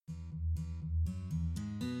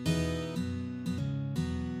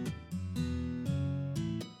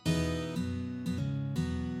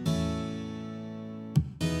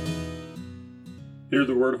Hear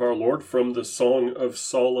the word of our Lord from the Song of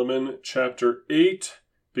Solomon, chapter 8,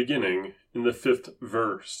 beginning in the 5th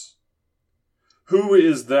verse. Who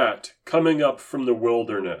is that coming up from the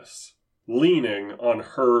wilderness, leaning on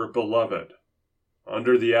her beloved?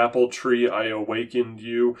 Under the apple tree I awakened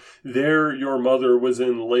you. There your mother was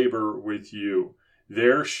in labor with you.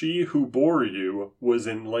 There she who bore you was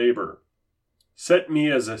in labor. Set me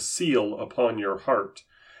as a seal upon your heart,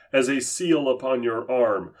 as a seal upon your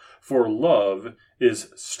arm, for love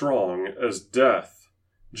is strong as death.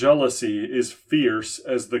 Jealousy is fierce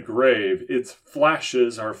as the grave. Its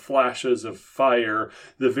flashes are flashes of fire,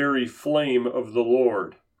 the very flame of the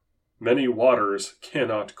Lord. Many waters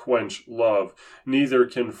cannot quench love, neither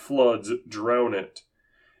can floods drown it.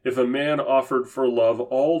 If a man offered for love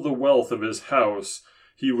all the wealth of his house,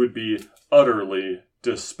 he would be utterly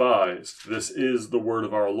despised. This is the word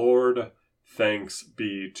of our Lord. Thanks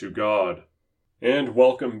be to God. And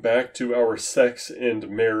welcome back to our Sex and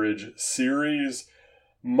Marriage series.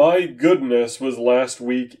 My goodness, was last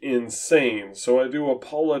week insane, so I do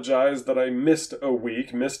apologize that I missed a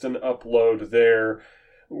week, missed an upload there.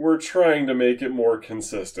 We're trying to make it more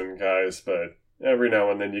consistent, guys, but every now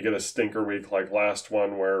and then you get a stinker week like last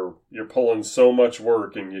one where you're pulling so much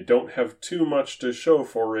work and you don't have too much to show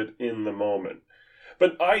for it in the moment.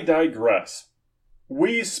 But I digress.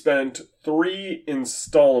 We spent 3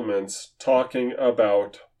 installments talking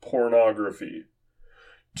about pornography.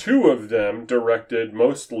 2 of them directed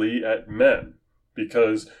mostly at men,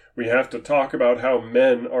 because we have to talk about how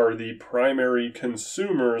men are the primary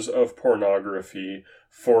consumers of pornography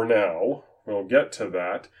for now. We'll get to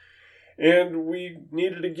that. And we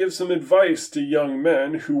needed to give some advice to young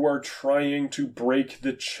men who are trying to break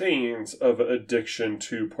the chains of addiction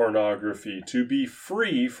to pornography, to be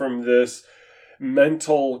free from this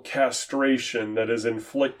mental castration that is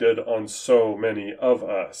inflicted on so many of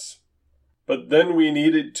us. But then we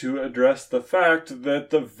needed to address the fact that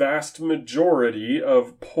the vast majority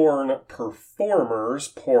of porn performers,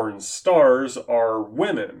 porn stars, are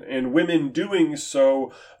women, and women doing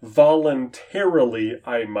so voluntarily,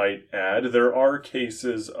 I might add. There are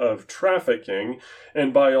cases of trafficking,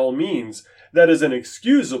 and by all means, that is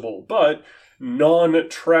inexcusable, but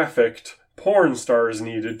non-trafficked porn stars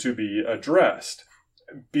needed to be addressed,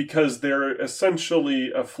 because they're essentially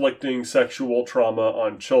afflicting sexual trauma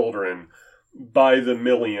on children by the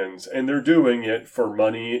millions, and they're doing it for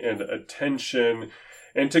money and attention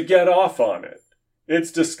and to get off on it.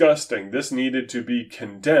 It's disgusting. This needed to be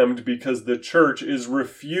condemned because the church is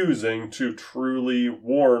refusing to truly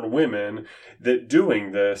warn women that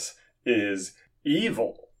doing this is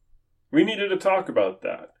evil. We needed to talk about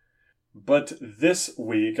that. But this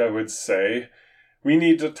week, I would say, we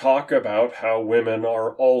need to talk about how women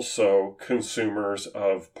are also consumers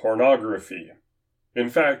of pornography. In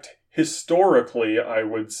fact, historically, I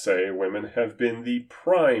would say women have been the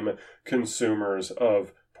prime consumers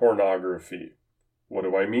of pornography. What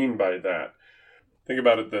do I mean by that? Think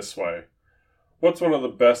about it this way. What's one of the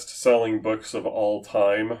best-selling books of all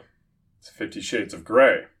time? It's 50 Shades of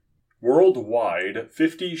Grey. Worldwide,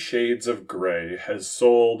 50 Shades of Grey has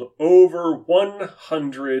sold over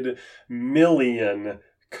 100 million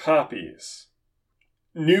copies.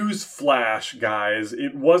 Newsflash, guys,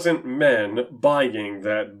 it wasn't men buying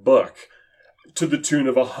that book to the tune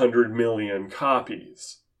of 100 million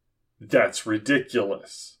copies. That's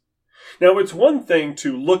ridiculous. Now, it's one thing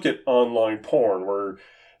to look at online porn where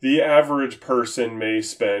the average person may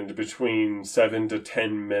spend between 7 to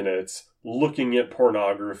 10 minutes looking at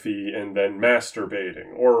pornography and then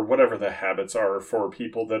masturbating, or whatever the habits are for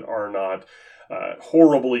people that are not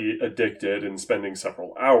horribly addicted and spending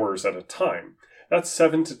several hours at a time. That's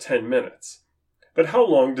 7 to 10 minutes. But how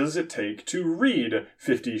long does it take to read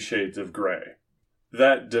 50 Shades of Grey?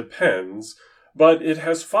 That depends, but it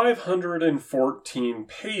has 514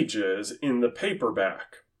 pages in the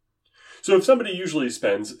paperback. So if somebody usually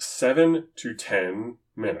spends 7 to 10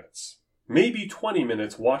 minutes, maybe 20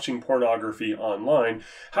 minutes watching pornography online,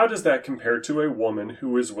 how does that compare to a woman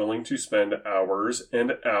who is willing to spend hours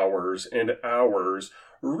and hours and hours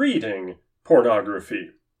reading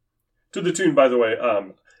pornography? To the tune, by the way,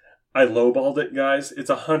 I lowballed it, guys. It's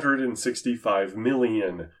 165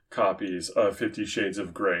 million copies of 50 Shades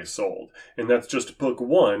of Grey sold. And that's just book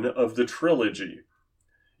 1 of the trilogy.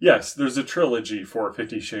 Yes, there's a trilogy for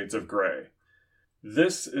 50 Shades of Grey.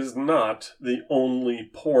 This is not the only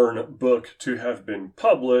porn book to have been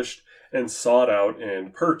published and sought out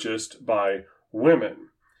and purchased by women.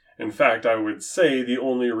 In fact, I would say the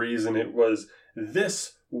only reason it was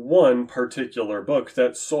this one particular book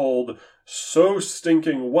that sold so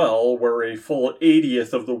stinking well, where a full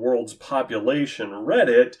 80th of the world's population read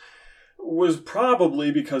it, was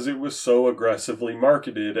probably because it was so aggressively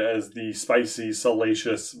marketed as the spicy,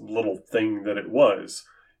 salacious little thing that it was.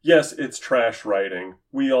 Yes, it's trash writing.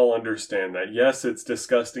 We all understand that. Yes, it's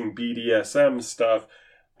disgusting BDSM stuff.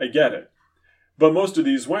 I get it. But most of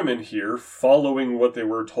these women here, following what they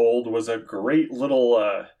were told was a great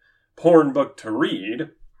little porn book to read,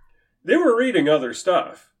 they were reading other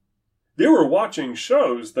stuff. They were watching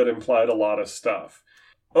shows that implied a lot of stuff.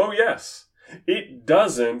 Oh yes, it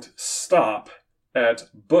doesn't stop at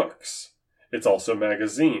books. It's also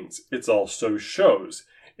magazines. It's also shows.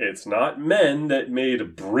 It's not men that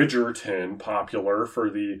made Bridgerton popular for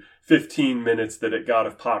the 15 minutes that it got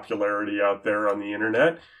of popularity out there on the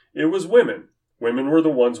internet. It was women. Women were the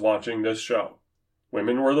ones watching this show.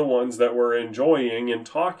 Women were the ones that were enjoying and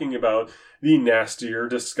talking about the nastier,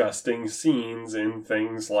 disgusting scenes in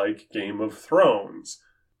things like Game of Thrones.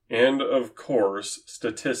 And of course,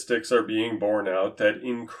 statistics are being borne out that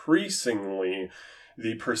increasingly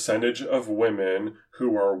the percentage of women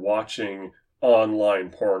who are watching online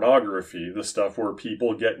pornography, the stuff where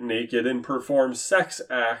people get naked and perform sex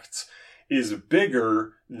acts, is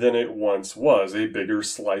bigger than it once was, a bigger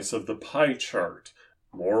slice of the pie chart.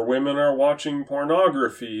 More women are watching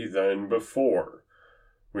pornography than before.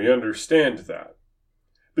 We understand that.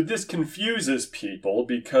 But this confuses people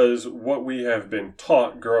because what we have been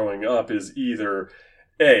taught growing up is either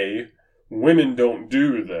A, women don't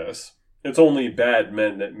do this, it's only bad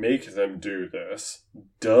men that make them do this,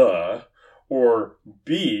 duh, or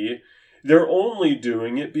B, they're only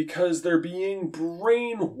doing it because they're being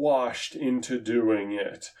brainwashed into doing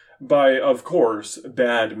it by, of course,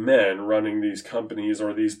 bad men running these companies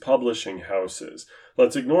or these publishing houses.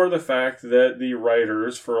 Let's ignore the fact that the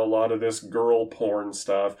writers for a lot of this girl porn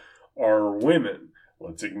stuff are women.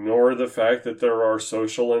 Let's ignore the fact that there are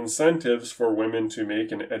social incentives for women to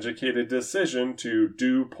make an educated decision to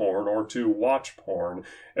do porn or to watch porn,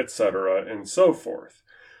 etc., and so forth.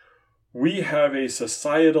 We have a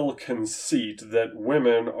societal conceit that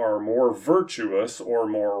women are more virtuous or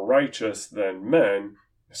more righteous than men,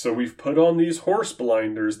 so we've put on these horse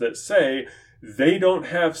blinders that say they don't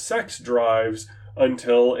have sex drives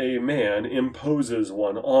until a man imposes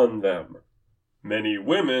one on them. Many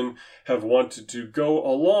women have wanted to go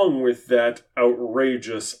along with that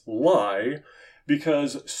outrageous lie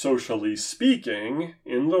because, socially speaking,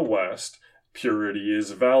 in the West, purity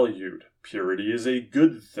is valued. Purity is a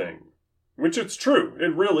good thing. Which it's true,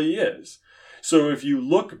 it really is. So if you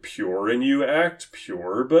look pure and you act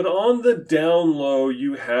pure, but on the down low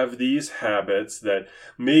you have these habits that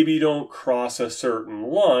maybe don't cross a certain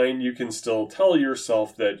line, you can still tell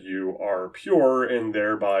yourself that you are pure and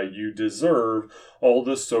thereby you deserve all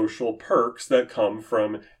the social perks that come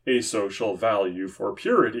from a social value for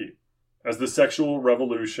purity. As the sexual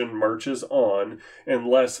revolution marches on and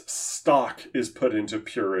less stock is put into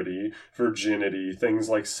purity, virginity, things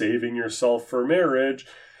like saving yourself for marriage,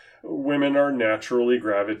 women are naturally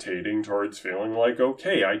gravitating towards feeling like,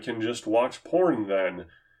 okay, I can just watch porn then.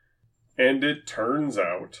 And it turns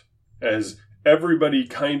out, as everybody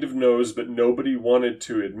kind of knows but nobody wanted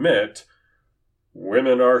to admit,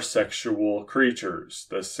 women are sexual creatures,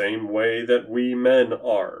 the same way that we men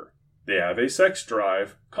are. They have a sex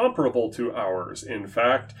drive comparable to ours, in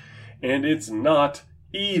fact, and it's not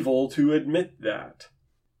evil to admit that.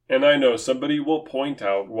 And I know somebody will point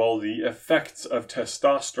out, well, the effects of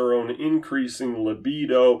testosterone increasing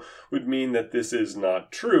libido would mean that this is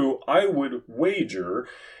not true. I would wager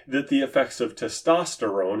that the effects of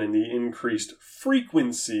testosterone and the increased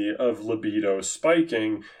frequency of libido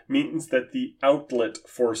spiking means that the outlet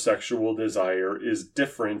for sexual desire is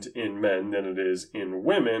different in men than it is in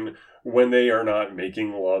women when they are not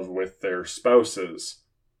making love with their spouses.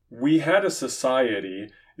 We had a society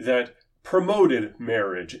that promoted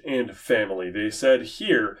marriage and family. They said,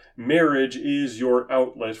 here, marriage is your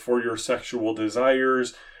outlet for your sexual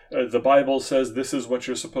desires. The Bible says this is what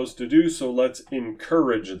you're supposed to do, so let's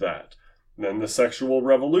encourage that. Then the sexual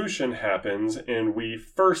revolution happens, and we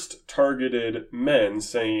first targeted men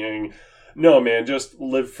saying, no, man, just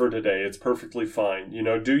live for today. It's perfectly fine.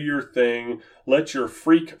 Do your thing. Let your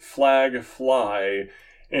freak flag fly.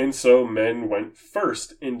 And so men went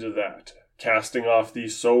first into that, casting off the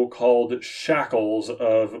so-called shackles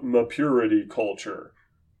of purity culture.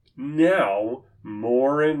 Now,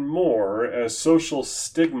 more and more, as social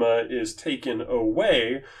stigma is taken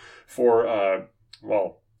away for,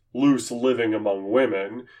 loose living among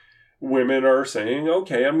women, women are saying,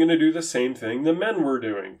 okay, I'm going to do the same thing the men were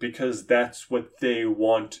doing, because that's what they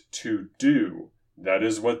want to do. That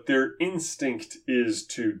is what their instinct is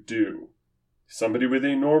to do. Somebody with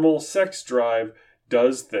a normal sex drive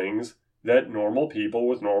does things that normal people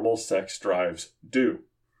with normal sex drives do.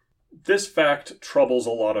 This fact troubles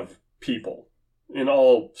a lot of people in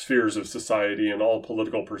all spheres of society and all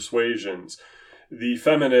political persuasions. The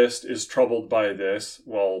feminist is troubled by this,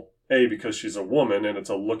 well, A, because she's a woman and it's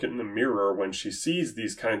a look in the mirror when she sees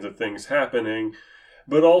these kinds of things happening,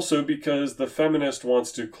 but also because the feminist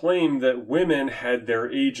wants to claim that women had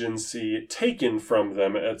their agency taken from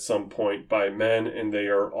them at some point by men and they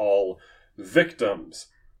are all victims.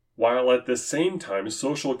 While at the same time,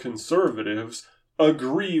 social conservatives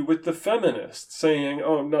agree with the feminists, saying,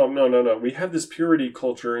 oh, no, we have this purity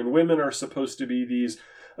culture and women are supposed to be these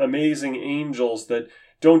amazing angels that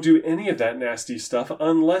don't do any of that nasty stuff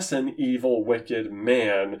unless an evil, wicked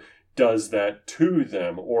man does that to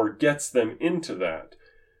them or gets them into that.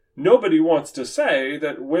 Nobody wants to say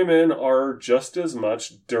that women are just as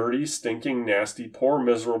much dirty, stinking, nasty, poor,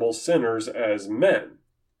 miserable sinners as men.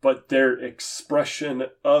 But their expression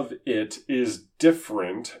of it is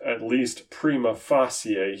different, at least prima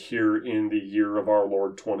facie here in the year of our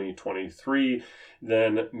Lord 2023,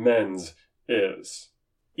 than men's is.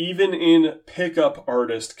 Even in pickup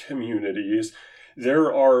artist communities,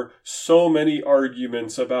 there are so many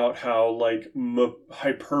arguments about how,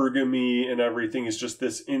 hypergamy and everything is just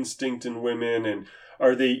this instinct in women, and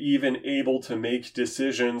are they even able to make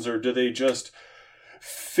decisions, or do they just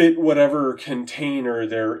fit whatever container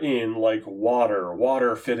they're in, like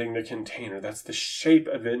water fitting the container? That's the shape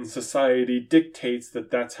of it, and society dictates that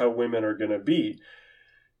that's how women are going to be.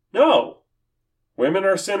 No, women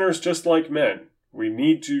are sinners just like men. We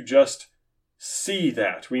need to just see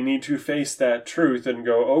that. We need to face that truth and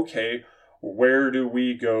go, okay, where do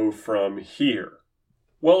we go from here?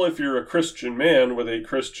 Well, if you're a Christian man with a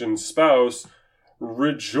Christian spouse,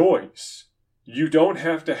 rejoice. You don't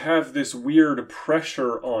have to have this weird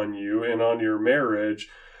pressure on you and on your marriage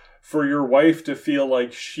for your wife to feel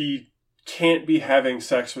like she can't be having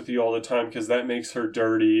sex with you all the time because that makes her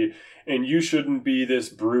dirty, and you shouldn't be this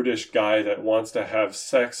brutish guy that wants to have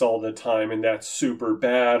sex all the time and that's super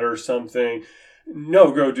bad or something.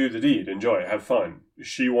 No, go do the deed. Enjoy. Have fun.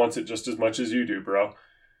 She wants it just as much as you do, bro.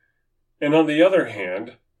 And on the other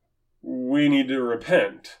hand, we need to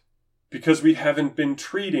repent. Because we haven't been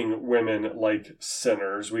treating women like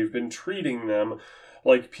sinners. We've been treating them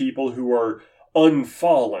like people who are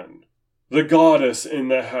unfallen. The goddess in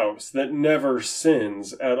the house that never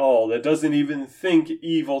sins at all. That doesn't even think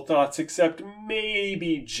evil thoughts except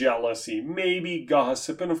maybe jealousy, maybe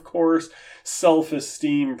gossip, and of course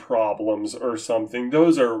self-esteem problems or something.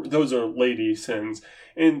 Those are lady sins.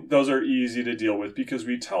 And those are easy to deal with because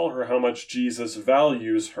we tell her how much Jesus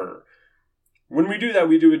values her. When we do that,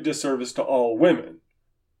 we do a disservice to all women.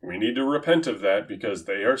 We need to repent of that because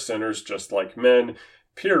they are sinners just like men,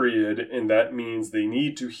 period, and that means they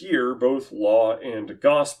need to hear both law and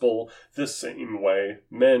gospel the same way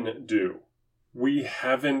men do. We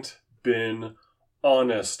haven't been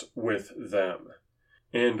honest with them.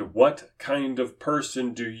 And what kind of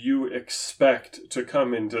person do you expect to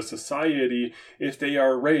come into society if they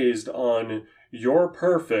are raised on "you're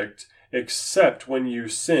perfect, except when you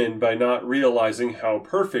sin by not realizing how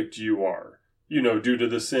perfect you are"? Due to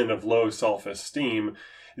the sin of low self-esteem.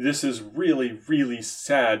 This is really, really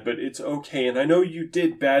sad, but it's okay. And I know you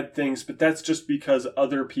did bad things, but that's just because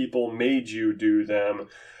other people made you do them.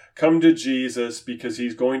 Come to Jesus because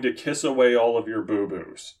he's going to kiss away all of your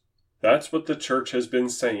boo-boos. That's what the church has been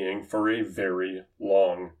saying for a very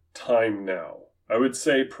long time now. I would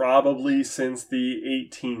say probably since the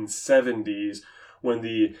 1870s when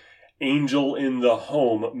the angel in the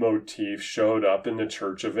home motif showed up in the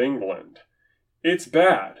Church of England. It's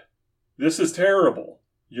bad. This is terrible.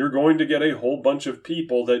 You're going to get a whole bunch of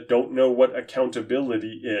people that don't know what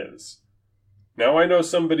accountability is. Now I know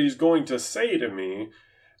somebody's going to say to me,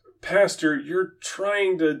 "Pastor, you're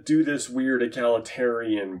trying to do this weird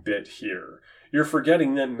egalitarian bit here. You're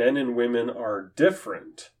forgetting that men and women are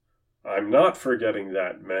different." I'm not forgetting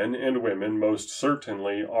that. Men and women most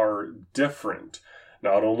certainly are different.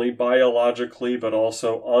 Not only biologically, but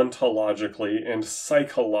also ontologically and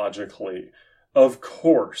psychologically. Of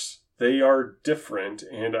course, they are different,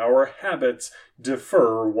 and our habits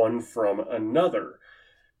differ one from another.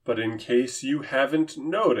 But in case you haven't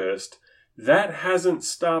noticed, that hasn't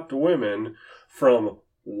stopped women from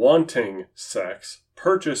wanting sex,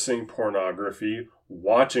 purchasing pornography,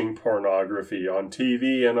 watching pornography on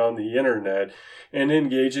TV and on the internet, and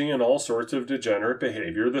engaging in all sorts of degenerate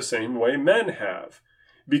behavior the same way men have.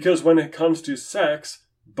 Because when it comes to sex,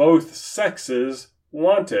 both sexes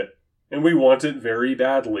want it, and we want it very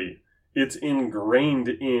badly. It's ingrained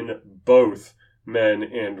in both men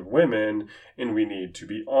and women, and we need to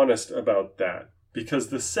be honest about that. Because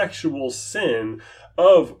the sexual sin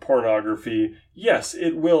of pornography, yes,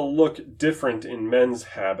 it will look different in men's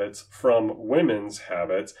habits from women's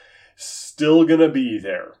habits, still gonna be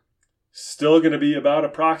there. Still gonna be about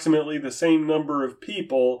approximately the same number of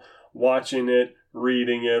people watching it,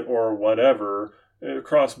 reading it, or whatever,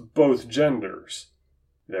 across both genders.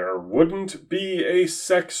 There wouldn't be a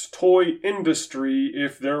sex toy industry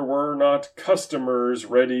if there were not customers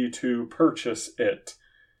ready to purchase it.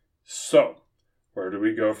 So, where do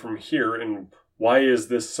we go from here, and why is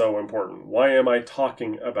this so important? Why am I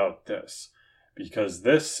talking about this? Because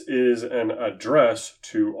this is an address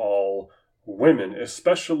to all women,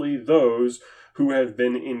 especially those who have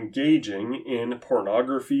been engaging in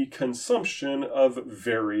pornography consumption of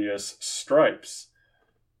various stripes.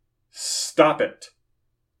 Stop it.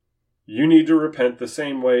 You need to repent the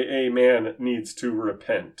same way a man needs to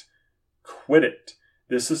repent. Quit it.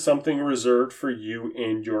 This is something reserved for you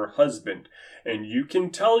and your husband. And you can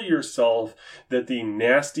tell yourself that the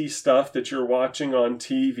nasty stuff that you're watching on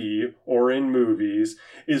TV or in movies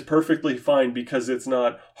is perfectly fine because it's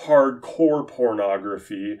not hardcore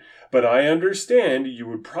pornography. But I understand you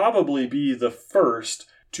would probably be the first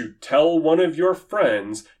to tell one of your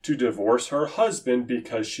friends to divorce her husband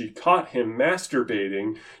because she caught him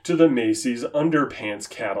masturbating to the Macy's underpants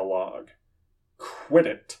catalog. Quit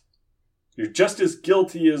it. You're just as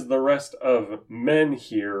guilty as the rest of men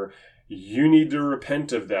here. You need to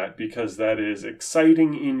repent of that because that is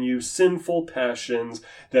exciting in you sinful passions,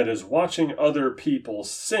 that is watching other people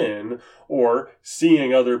sin or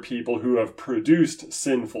seeing other people who have produced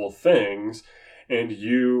sinful things, and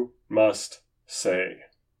you must say,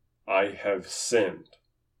 I have sinned.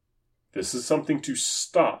 This is something to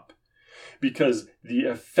stop. Because the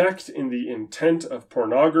effect and the intent of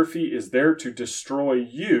pornography is there to destroy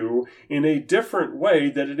you in a different way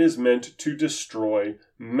that it is meant to destroy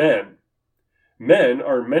men. Men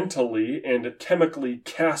are mentally and chemically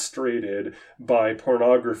castrated by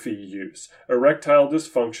pornography use. Erectile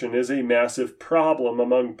dysfunction is a massive problem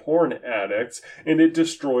among porn addicts, and it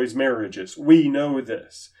destroys marriages. We know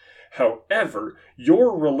this. However,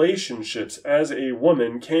 your relationships as a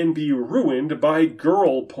woman can be ruined by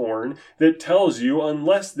girl porn that tells you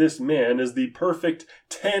unless this man is the perfect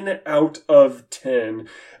 10 out of 10,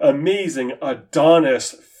 amazing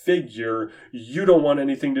Adonis figure, you don't want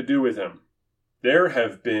anything to do with him. There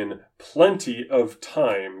have been plenty of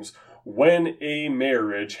times when a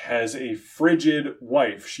marriage has a frigid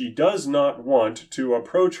wife. She does not want to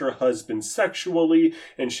approach her husband sexually,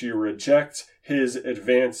 and she rejects his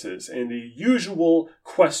advances. And the usual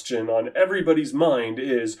question on everybody's mind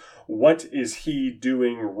is, what is he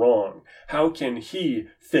doing wrong? How can he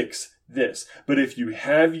fix this? But if you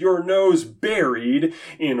have your nose buried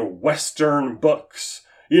in Western books,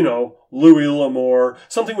 Louis L'Amour,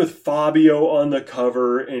 something with Fabio on the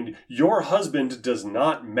cover, and your husband does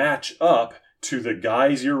not match up to the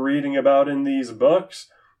guys you're reading about in these books,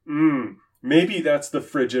 maybe that's the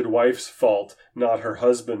frigid wife's fault, not her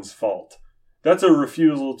husband's fault. That's a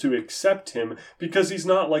refusal to accept him because he's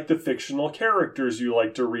not like the fictional characters you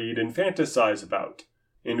like to read and fantasize about.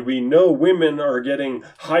 And we know women are getting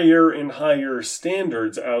higher and higher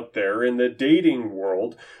standards out there in the dating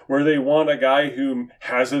world where they want a guy who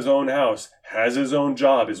has his own house, has his own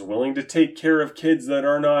job, is willing to take care of kids that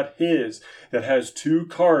are not his, that has 2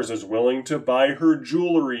 cars, is willing to buy her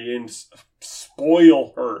jewelry and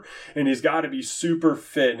spoil her, and he's got to be super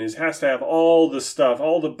fit, and he has to have all the stuff,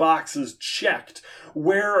 all the boxes checked.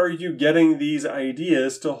 Where are you getting these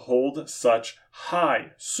ideas to hold such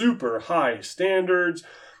high, super high standards?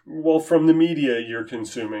 Well, from the media you're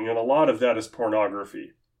consuming, and a lot of that is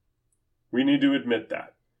pornography. We need to admit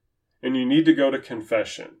that. And you need to go to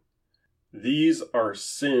confession. These are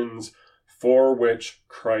sins for which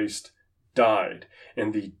Christ died.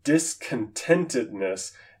 And the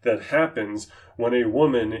discontentedness that happens when a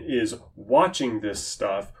woman is watching this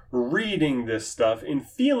stuff, reading this stuff, and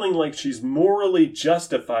feeling like she's morally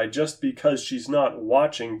justified just because she's not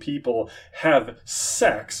watching people have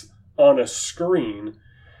sex on a screen,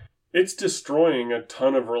 it's destroying a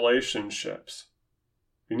ton of relationships.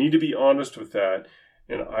 We need to be honest with that,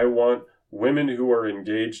 and I want women who are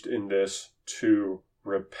engaged in this to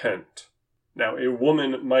repent. Now, a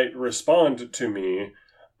woman might respond to me,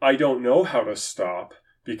 I don't know how to stop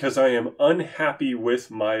because I am unhappy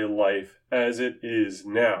with my life as it is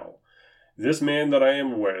now. This man that I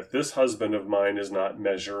am with, this husband of mine, is not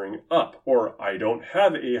measuring up. Or I don't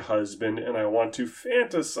have a husband and I want to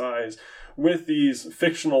fantasize with these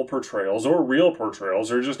fictional portrayals or real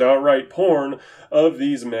portrayals or just outright porn of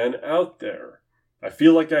these men out there. I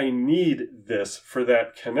feel like I need this for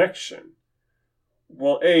that connection.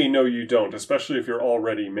 Well, A, no, you don't, especially if you're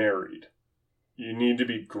already married. You need to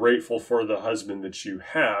be grateful for the husband that you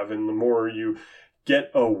have, and the more you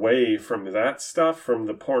get away from that stuff, from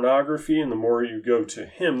the pornography, and the more you go to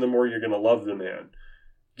him, the more you're going to love the man.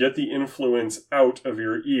 Get the influence out of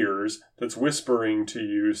your ears that's whispering to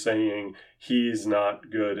you saying, he's not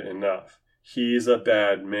good enough. He's a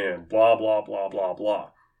bad man, blah, blah, blah, blah, blah.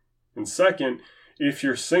 And second, if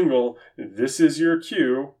you're single, this is your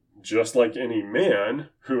cue, just like any man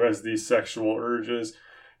who has these sexual urges,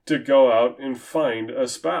 to go out and find a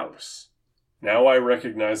spouse. Now I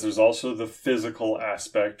recognize there's also the physical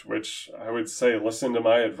aspect, which I would say listen to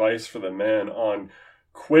my advice for the man on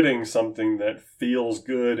quitting something that feels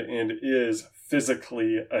good and is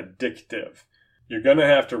physically addictive. You're going to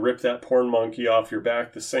have to rip that porn monkey off your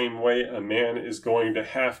back the same way a man is going to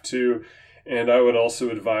have to. And I would also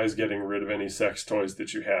advise getting rid of any sex toys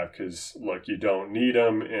that you have because, look, you don't need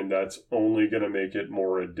them and that's only going to make it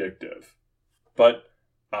more addictive. But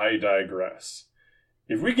I digress.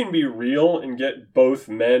 If we can be real and get both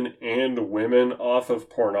men and women off of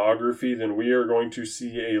pornography, then we are going to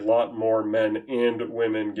see a lot more men and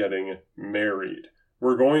women getting married.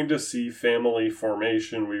 We're going to see family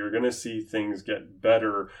formation. We are going to see things get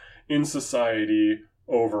better in society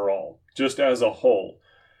overall, just as a whole.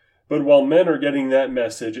 But while men are getting that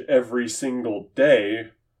message every single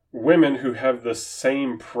day, women who have the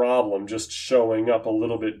same problem, just showing up a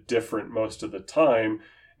little bit different most of the time,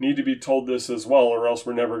 need to be told this as well, or else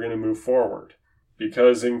we're never going to move forward.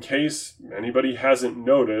 Because in case anybody hasn't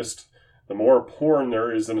noticed, the more porn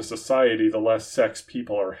there is in a society, the less sex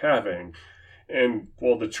people are having. And,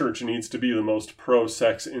 well, the church needs to be the most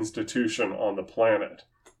pro-sex institution on the planet.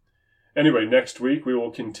 Anyway, next week we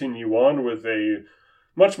will continue on with a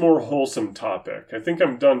much more wholesome topic. I think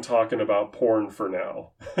I'm done talking about porn for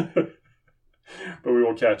now. But we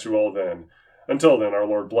will catch you all then. Until then, our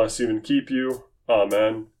Lord bless you and keep you.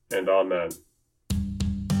 Amen and amen.